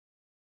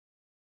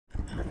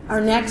Our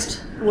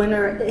next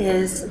winner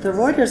is the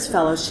Reuters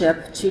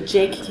Fellowship to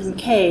Jake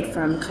Kincaid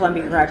from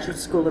Columbia Graduate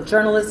School of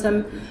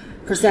Journalism,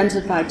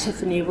 presented by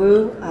Tiffany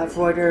Wu, of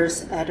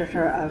Reuters,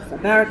 editor of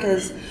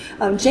Americas.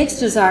 Jake's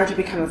desire to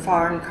become a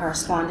foreign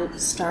correspondent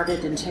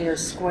started in Tahrir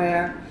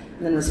Square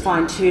and then was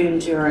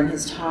fine-tuned during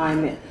his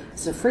time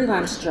as a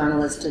freelance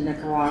journalist in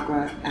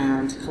Nicaragua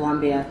and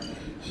Colombia.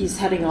 He's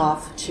heading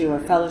off to a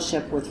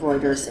fellowship with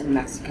Reuters in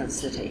Mexico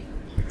City.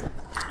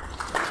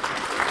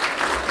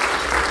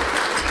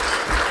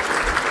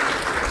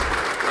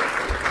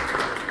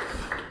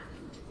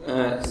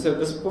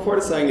 Before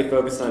deciding to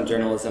focus on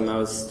journalism, I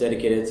was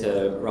dedicated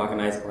to rock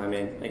and ice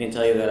climbing. I can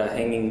tell you that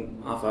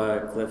hanging off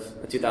a cliff,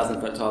 a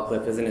 2,000-foot tall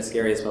cliff, isn't as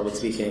scary as public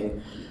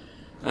speaking.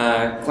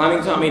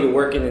 Climbing taught me to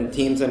work in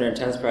teams under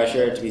intense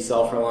pressure, to be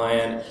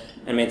self-reliant,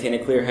 and maintain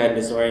a clear head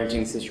in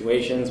disorienting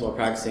situations while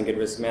practicing good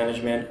risk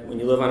management. When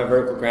you live on a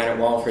vertical granite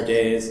wall for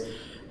days,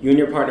 you and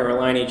your partner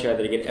rely on each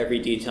other to get every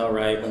detail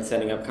right when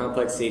setting up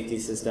complex safety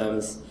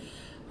systems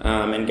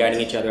and guiding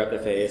each other up the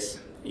face.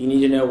 You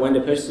need to know when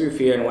to push through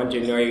fear and when to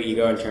ignore your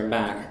ego and turn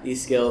back.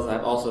 These skills,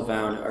 I've also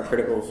found, are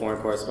critical to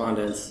foreign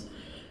correspondence.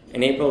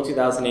 In April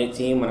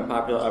 2018, when a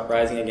popular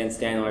uprising against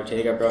Daniel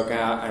Ortega broke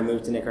out, I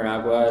moved to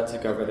Nicaragua to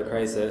cover the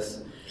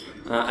crisis.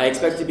 I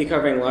expected to be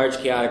covering large,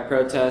 chaotic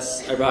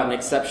protests. I brought an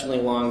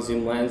exceptionally long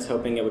zoom lens,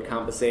 hoping it would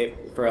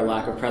compensate for a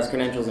lack of press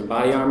credentials and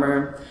body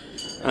armor.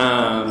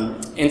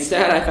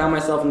 Instead, I found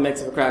myself in the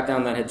midst of a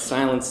crackdown that had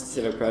silenced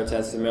civic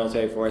protests and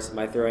military force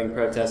by throwing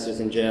protesters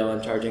in jail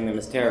and charging them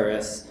as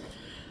terrorists.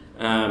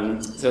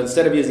 So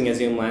instead of using a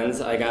zoom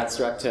lens, I got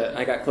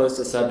close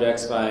to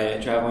subjects by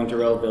traveling to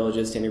rural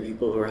villages to interview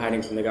people who were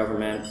hiding from the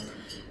government.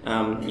 I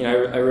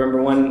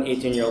remember one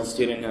 18-year-old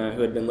student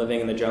who had been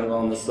living in the jungle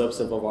on the slopes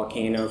of a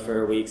volcano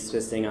for weeks,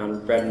 feasting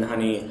on bread and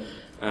honey,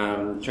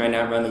 trying to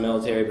outrun the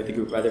military with a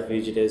group of other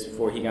fugitives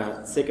before he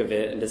got sick of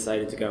it and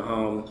decided to go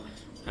home.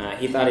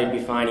 He thought he'd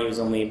be fine. He was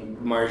only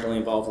marginally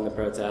involved in the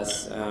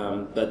protests,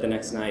 but the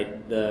next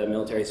night the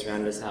military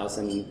surrounded his house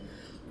and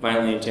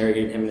finally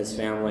interrogated him and his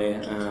family.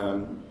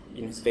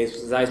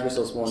 His eyes were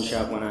still swollen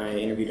shut when I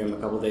interviewed him a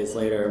couple days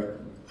later.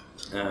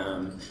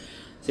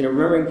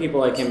 Remembering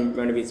people like him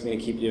motivates me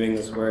to keep doing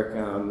this work.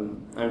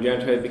 I'm drawn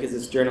to it because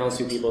it's journalists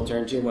who people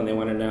turn to when they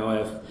want to know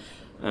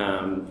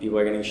if people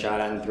are getting shot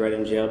at and thrown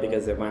in jail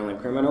because they're violent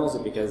criminals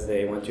or because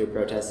they went to a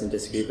protest and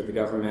disagreed with the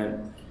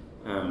government.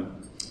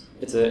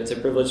 It's a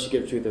privilege to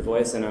give truth a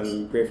voice, and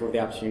I'm grateful for the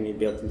opportunity to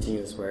be able to continue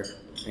this work.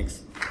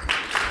 Thanks.